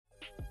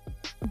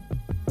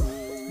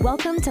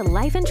Welcome to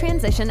Life in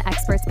Transition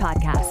Experts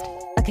Podcast,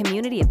 a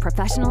community of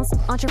professionals,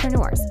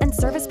 entrepreneurs, and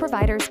service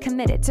providers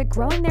committed to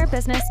growing their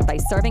business by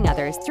serving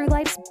others through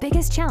life's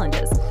biggest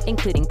challenges,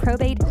 including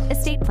probate,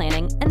 estate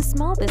planning, and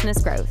small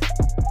business growth.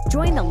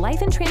 Join the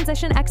Life in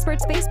Transition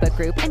Experts Facebook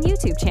group and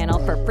YouTube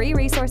channel for free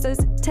resources,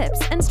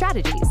 tips, and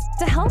strategies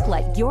to help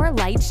let your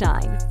light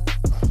shine.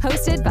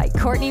 Hosted by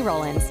Courtney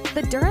Rollins,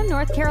 the Durham,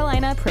 North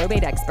Carolina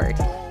probate expert.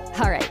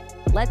 All right,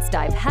 let's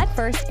dive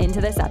headfirst into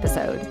this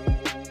episode.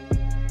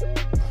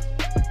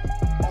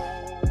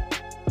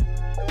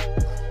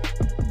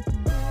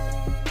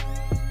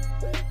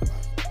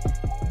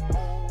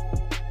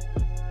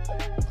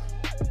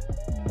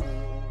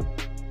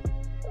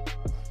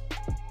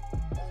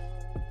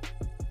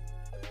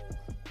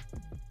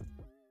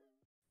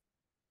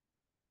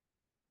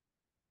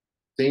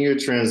 Senior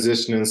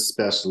transitioning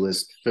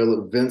specialist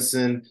Philip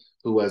Vinson,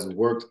 who has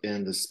worked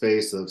in the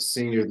space of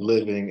senior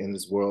living in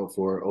this world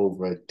for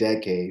over a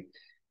decade,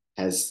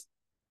 has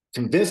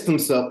convinced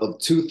himself of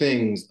two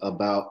things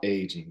about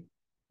aging.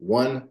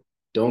 One,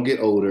 don't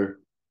get older.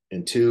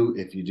 And two,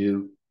 if you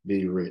do,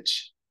 be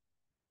rich.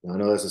 Now, I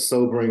know that's a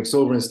sobering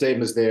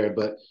statements there,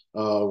 but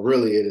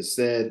really it is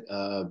said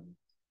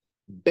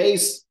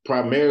based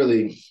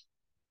primarily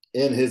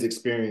in his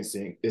experience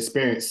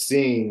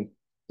seeing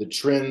the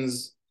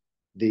trends,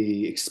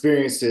 the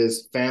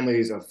experiences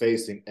families are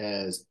facing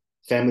as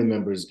family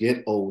members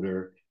get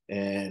older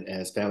and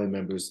as family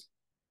members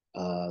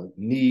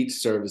need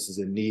services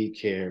and need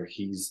care.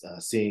 He's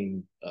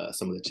seeing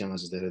some of the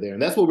challenges that are there.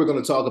 And that's what we're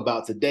going to talk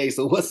about today.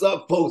 So what's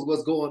up, folks?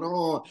 What's going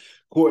on?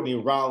 Courtney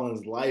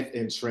Rollins, Life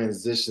in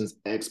Transitions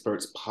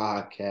Experts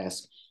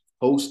Podcast,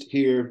 host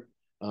here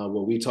where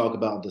we talk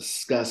about,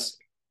 discuss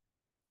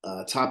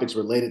topics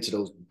related to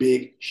those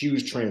big,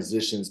 huge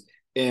transitions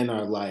in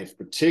our life,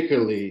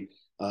 particularly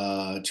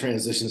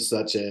transitions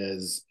such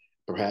as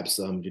perhaps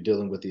you're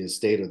dealing with the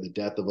estate or the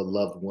death of a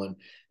loved one,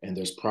 and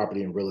there's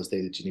property and real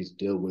estate that you need to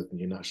deal with, and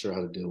you're not sure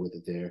how to deal with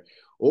it there.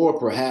 Or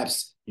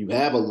perhaps you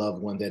have a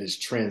loved one that is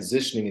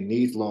transitioning and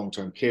needs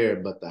long-term care,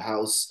 but the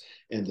house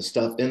and the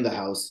stuff in the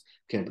house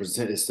can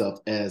present itself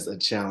as a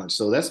challenge.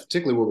 So that's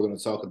particularly what we're going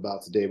to talk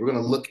about today. We're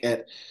going to look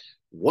at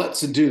what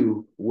to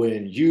do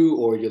when you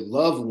or your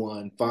loved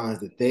one finds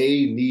that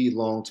they need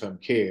long-term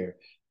care,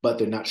 but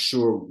they're not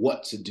sure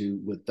what to do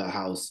with the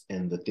house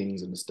and the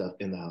things and the stuff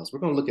in the house. We're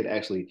going to look at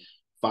actually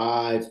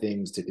 5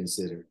 things to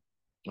consider.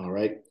 All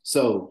right.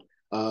 So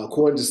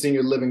according to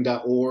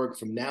seniorliving.org,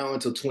 from now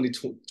until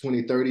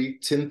 2030,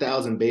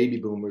 10,000 baby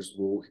boomers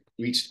will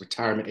reach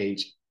retirement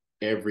age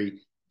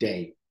every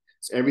day.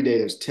 So every day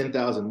there's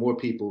 10,000 more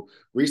people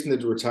reaching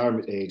the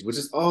retirement age, which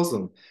is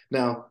awesome.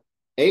 Now,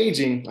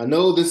 aging, I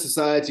know this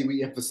society,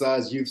 we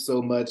emphasize youth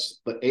so much,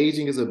 but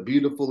aging is a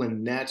beautiful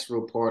and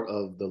natural part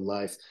of the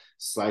life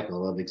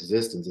cycle of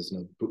existence. It's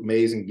an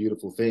amazing,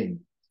 beautiful thing.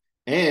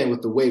 And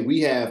with the way we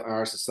have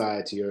our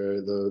society,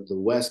 or the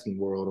Western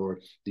world, or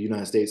the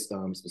United States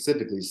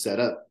specifically set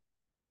up,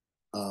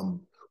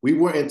 we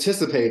were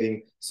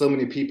anticipating so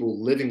many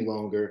people living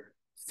longer,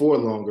 for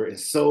longer, and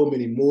so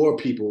many more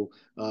people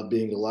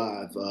being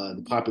alive.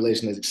 The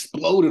population has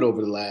exploded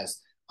over the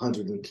last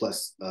 100 and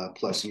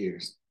plus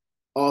years.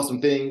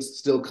 Awesome things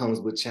still comes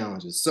with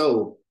challenges.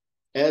 So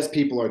as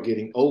people are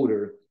getting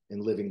older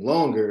and living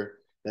longer,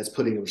 that's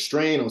putting a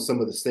strain on some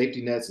of the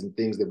safety nets and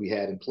things that we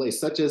had in place,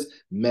 such as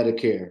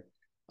Medicare.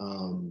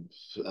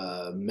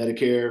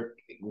 Medicare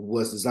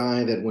was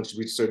designed that once you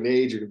reach a certain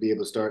age, you're going to be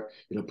able to start,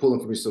 pulling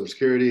from your Social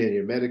Security and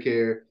your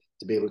Medicare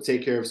to be able to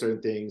take care of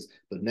certain things.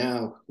 But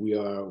now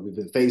we've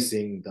been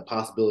facing the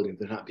possibility of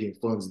there not being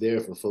funds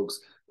there for folks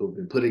who've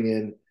been putting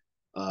in,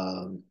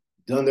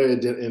 done their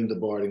end of the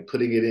bargain,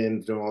 putting it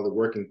in during all the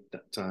working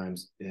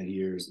times and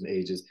years and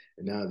ages,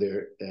 and now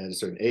they're at a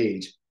certain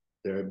age,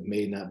 they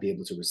may not be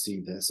able to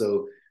receive that.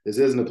 So this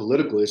isn't a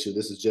political issue.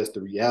 This is just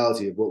the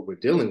reality of what we're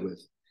dealing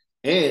with.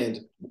 And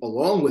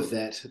along with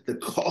that, the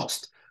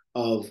cost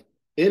of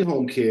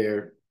in-home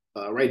care,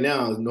 right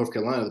now in North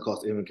Carolina, the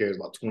cost of in-home care is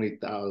about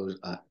 $20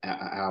 an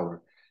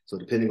hour. So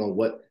depending on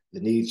what the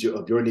needs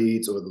of your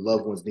needs or the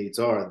loved one's needs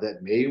are,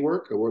 that may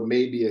work or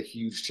may be a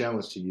huge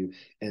challenge to you.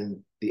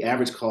 And the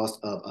average cost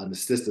of an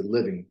assisted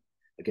living,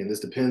 again, this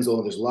depends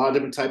on, there's a lot of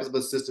different types of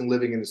assisted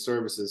living and the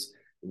services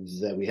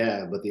that we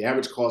have, but the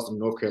average cost in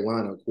North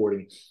Carolina,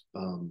 according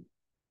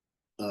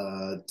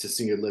to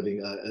senior living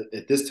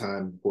at this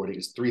time reporting,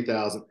 is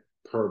 $3,000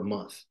 per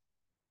month.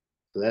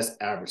 So that's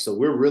average. So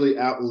we're really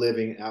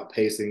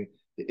outpacing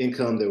the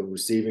income that we're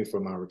receiving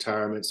from our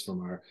retirements,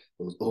 from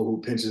those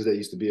old pensions that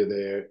used to be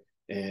there,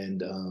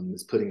 and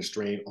it's putting a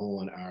strain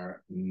on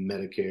our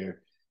Medicare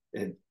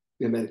and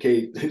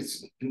Medicaid.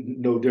 It's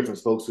no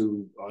difference. Folks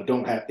who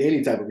don't have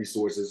any type of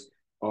resources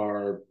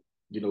are,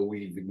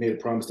 we made a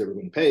promise that we're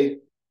going to pay,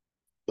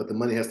 but the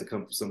money has to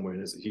come from somewhere,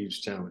 and it's a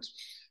huge challenge.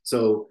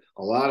 So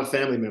a lot of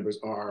family members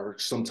are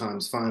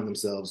sometimes find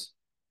themselves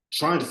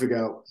trying to figure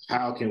out,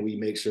 how can we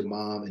make sure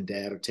mom and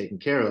dad are taken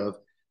care of?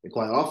 And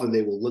quite often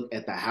they will look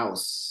at the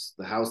house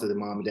that the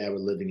mom and dad were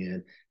living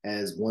in,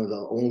 as one of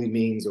the only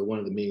means, or one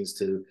of the means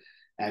to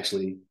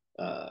actually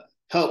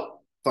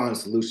help find a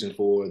solution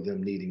for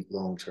them needing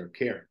long-term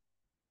care.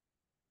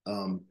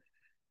 Um,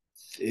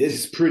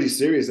 it's pretty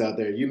serious out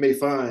there. You may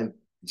find,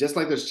 just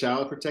like there's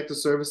child protective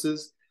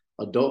services,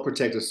 adult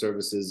protective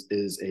services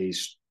is a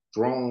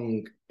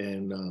strong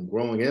and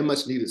growing and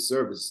much needed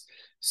service.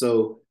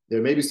 So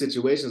there may be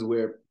situations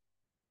where,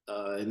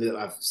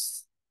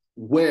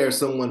 where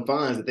someone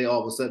finds that they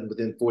all of a sudden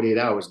within 48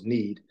 hours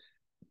need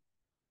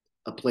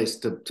a place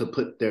to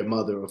put their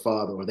mother or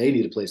father, or they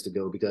need a place to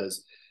go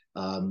because,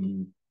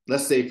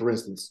 let's say, for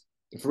instance,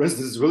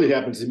 it's really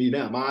happened to me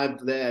now. My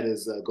dad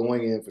is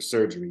going in for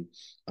surgery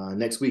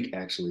next week,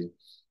 actually.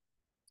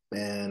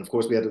 And of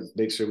course, we had to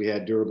make sure we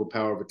had durable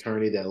power of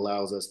attorney that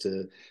allows us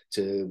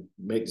to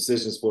make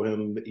decisions for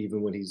him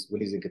even when he's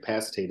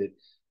incapacitated.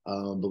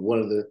 But one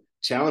of the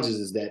challenges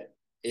is that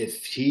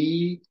if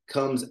he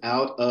comes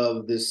out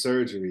of this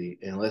surgery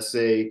and let's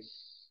say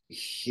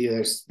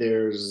he's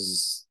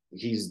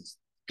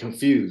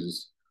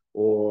confused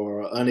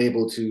or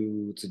unable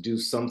to do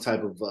some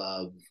type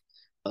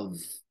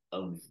of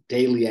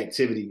daily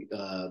activity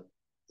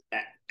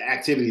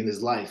in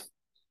his life,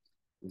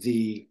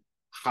 the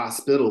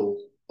hospital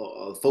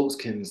folks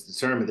can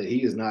determine that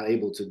he is not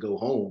able to go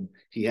home.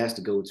 He has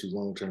to go to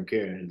long-term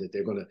care, and that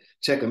they're going to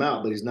check him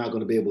out, but he's not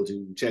going to be able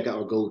to check out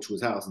or go to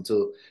his house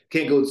until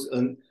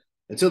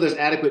there's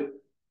adequate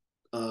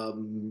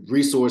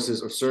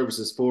resources or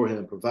services for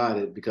him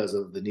provided because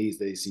of the needs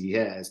they see he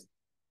has.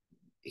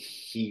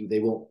 They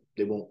won't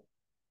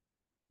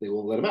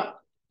let him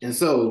out, and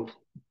so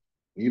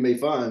you may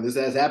find this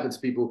has happened to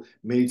people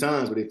many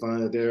times where they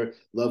find that their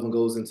loved one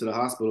goes into the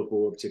hospital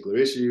for a particular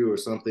issue or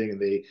something,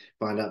 and they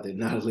find out they're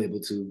not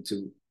able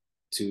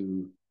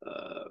to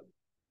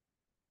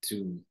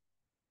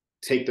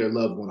take their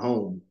loved one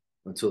home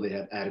until they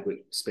have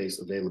adequate space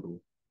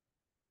available.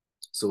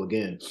 So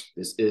again,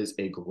 this is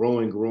a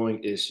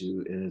growing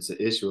issue, and it's an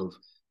issue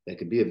that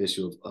could be an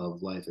issue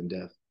of life and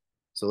death.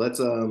 So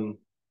let's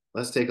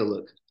take a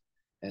look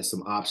at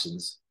some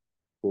options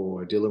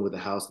for dealing with the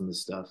house and the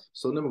stuff.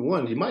 So number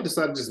one, you might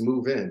decide to just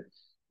move in.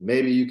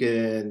 Maybe you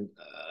can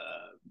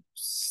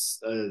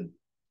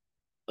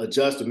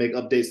adjust or make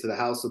updates to the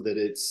house so that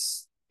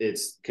it's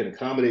can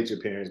accommodate your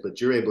parents,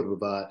 but you're able to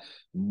provide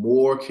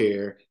more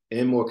care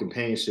and more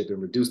companionship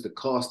and reduce the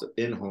cost of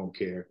in-home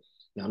care.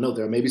 Now, note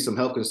there may be some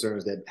health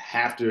concerns that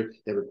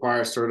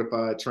require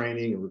certified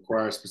training and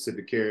require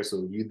specific care.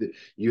 So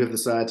you have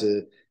decided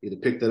to either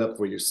pick that up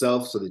for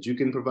yourself so that you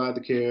can provide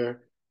the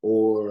care,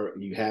 or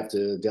you have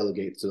to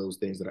delegate to those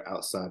things that are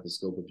outside the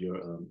scope of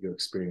your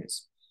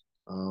experience.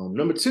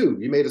 Number two,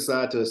 you may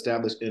decide to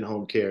establish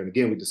in-home care. And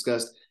again, we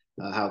discussed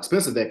how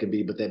expensive that can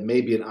be, but that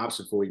may be an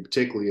option for you,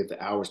 particularly if the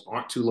hours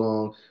aren't too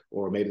long,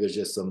 or maybe there's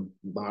just some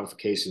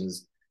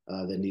modifications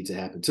that need to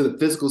happen to the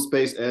physical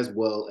space as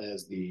well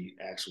as the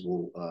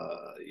actual,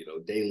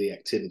 daily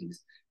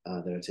activities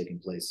that are taking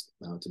place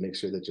to make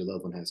sure that your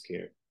loved one has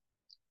care.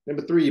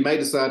 Number three, you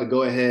might decide to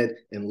go ahead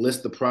and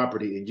list the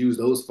property and use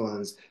those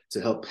funds to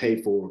help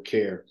pay for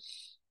care.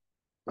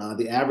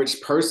 The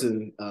average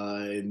person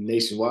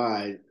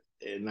nationwide,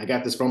 and I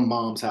got this from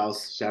Mom's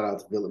House, shout out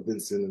to Philip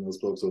Vincent and those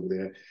folks over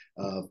there,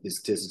 the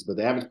statistics, but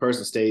the average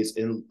person stays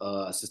in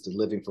assisted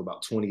living for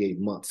about 28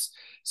 months.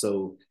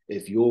 So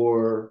if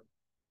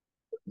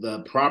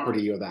the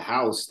property or the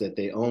house that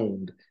they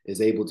owned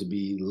is able to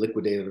be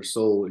liquidated or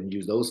sold and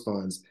use those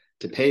funds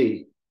to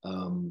pay,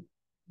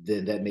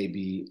 then that may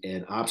be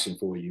an option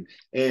for you.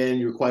 And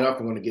you're quite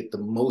often going to get the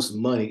most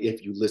money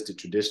if you list it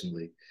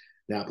traditionally.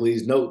 Now,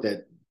 please note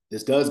that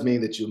this does mean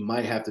that you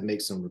might have to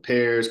make some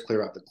repairs,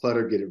 clear out the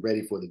clutter, get it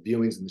ready for the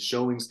viewings and the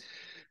showings,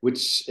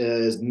 which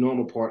is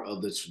normal part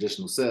of the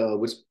traditional sale,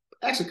 which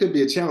actually could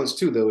be a challenge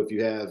too, though, if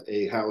you have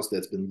a house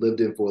that's been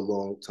lived in for a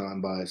long time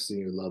by a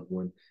senior loved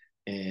one,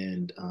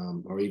 and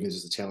or even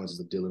just the challenges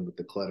of dealing with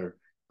the clutter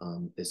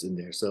that's in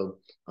there. So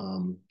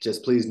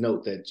just please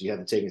note that you have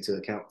to take into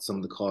account some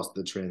of the cost of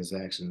the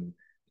transaction,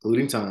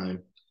 including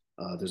time.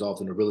 There's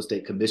often a real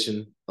estate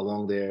commission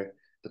along there,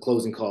 the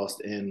closing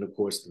cost, and of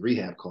course the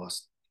rehab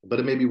cost. But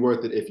it may be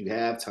worth it if you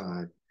have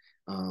time,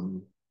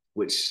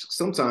 which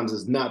sometimes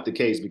is not the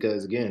case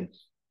because, again,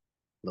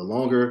 the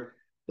longer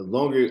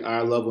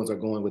our loved ones are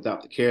going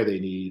without the care they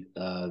need,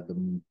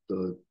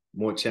 the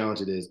more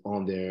challenge it is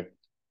on the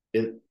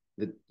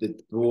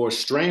more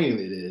strain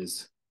it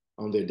is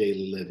on their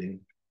daily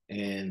living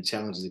and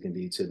challenges it can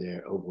be to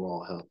their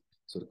overall health.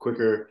 So the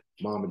quicker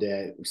mom and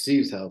dad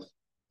receives help,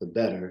 the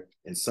better.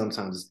 And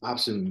sometimes this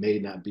option may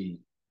not be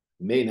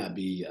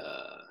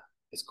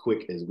as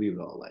quick as we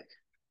would all like.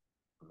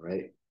 All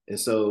right. And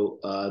so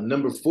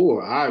number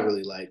four, I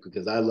really like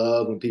because I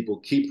love when people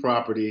keep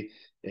property.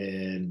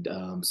 And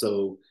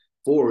so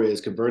four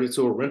is convert it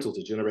to a rental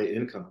to generate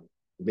income.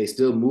 You may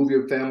still move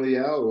your family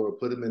out or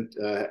put them in,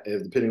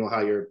 depending on how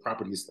your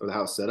properties or the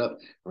house set up.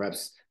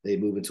 Perhaps they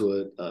move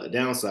into a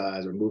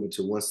downsize or move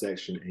into one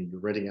section and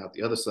you're renting out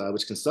the other side,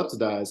 which can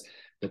subsidize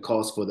the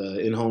cost for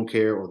the in-home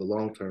care or the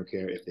long-term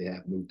care if they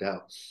have moved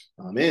out.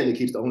 And it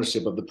keeps the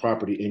ownership of the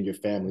property in your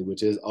family,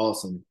 which is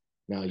awesome.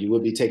 Now, you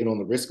would be taking on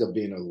the risk of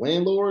being a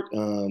landlord,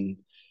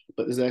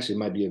 but this actually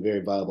might be a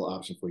very viable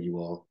option for you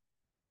all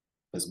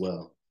as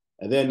well.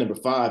 And then number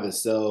 5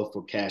 is sell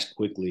for cash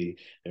quickly.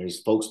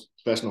 There's folks,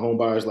 professional home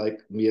buyers like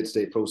me at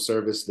State Pro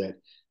Service that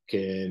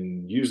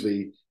can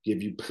usually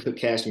give you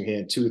cash in your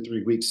hand 2 to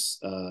 3 weeks,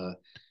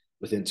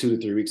 within 2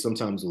 to 3 weeks,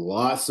 sometimes a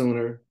lot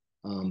sooner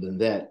than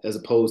that, as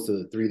opposed to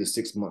the 3 to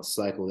 6 month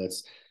cycle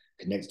that's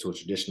connected to a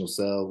traditional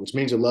sale, which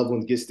means your loved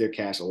one gets their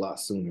cash a lot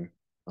sooner.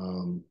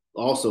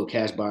 Also,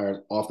 cash buyers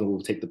often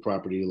will take the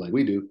property like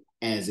we do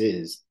as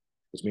is,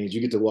 which means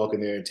you get to walk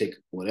in there and take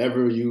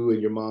whatever you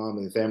and your mom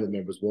and family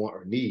members want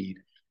or need.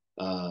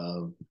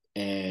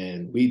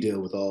 And we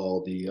deal with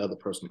all the other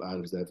personal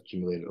items that have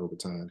accumulated over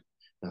time.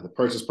 Now, the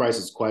purchase price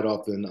is quite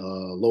often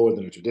lower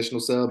than a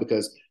traditional sale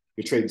because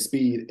you're trading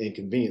speed and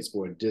convenience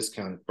for a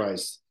discounted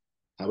price.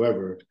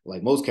 However,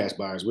 like most cash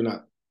buyers, we're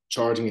not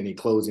charging any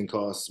closing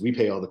costs. We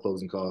pay all the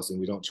closing costs and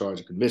we don't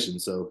charge a commission.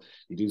 So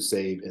you do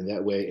save in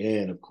that way.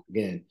 And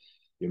again,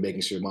 you're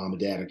making sure mom and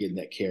dad are getting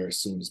that care as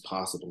soon as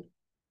possible.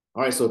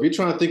 All right, so if you're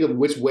trying to think of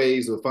which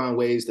ways or find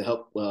ways to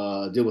help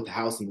deal with the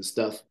house and the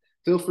stuff,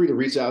 feel free to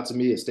reach out to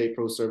me at State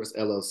Pro Service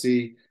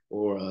LLC,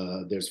 or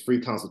there's free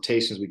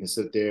consultations. We can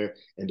sit there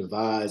and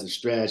devise a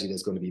strategy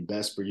that's going to be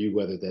best for you,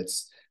 whether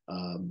that's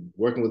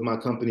working with my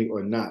company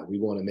or not. We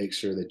want to make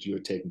sure that you're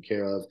taken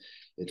care of.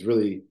 It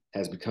really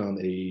has become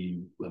a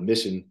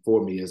mission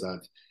for me as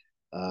I've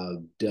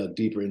dug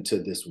deeper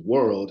into this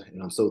world.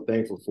 And I'm so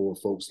thankful for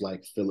folks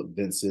like Philip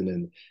Vinson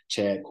and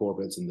Chad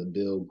Corbett's and the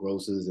Bill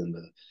Grosses and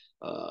the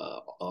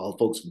all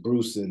folks,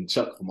 Bruce and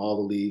Chuck from all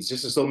the leads.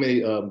 Just so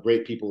many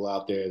great people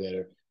out there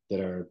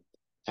that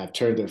have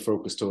turned their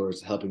focus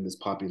towards helping this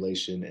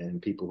population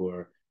and people who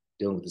are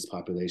dealing with this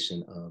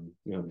population,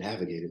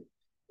 navigate it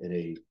in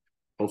a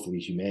hopefully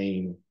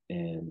humane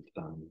and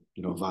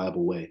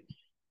viable way.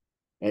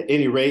 At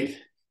any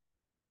rate,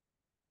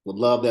 would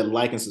love that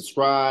like and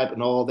subscribe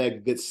and all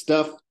that good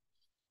stuff.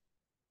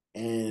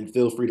 And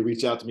feel free to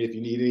reach out to me if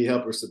you need any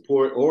help or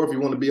support, or if you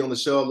want to be on the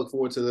show. I look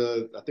forward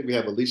to I think we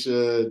have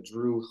Alicia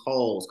Drew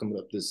Halls coming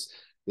up this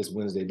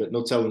Wednesday, but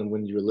no telling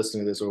when you're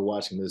listening to this or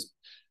watching this.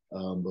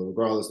 But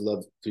regardless, I'd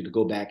love for you to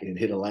go back and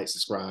hit a like,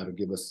 subscribe, and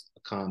give us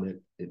a comment.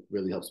 It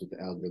really helps with the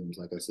algorithms,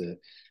 like I said.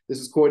 This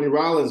is Courtney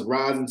Rollins,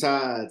 Rising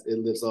Tides, It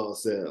Lifts All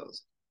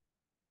Sails.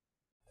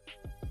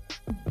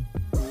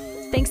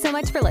 Thanks so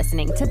much for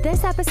listening to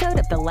this episode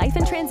of the Life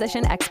and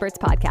Transition Experts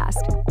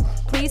Podcast.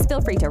 Please feel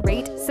free to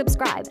rate,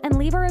 subscribe, and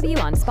leave a review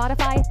on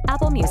Spotify,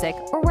 Apple Music,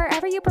 or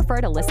wherever you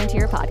prefer to listen to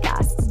your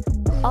podcasts.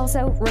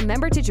 Also,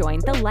 remember to join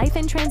the Life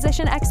and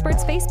Transition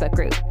Experts Facebook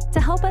group to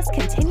help us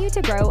continue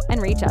to grow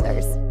and reach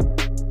others.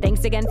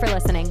 Thanks again for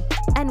listening,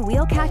 and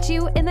we'll catch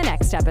you in the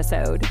next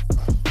episode.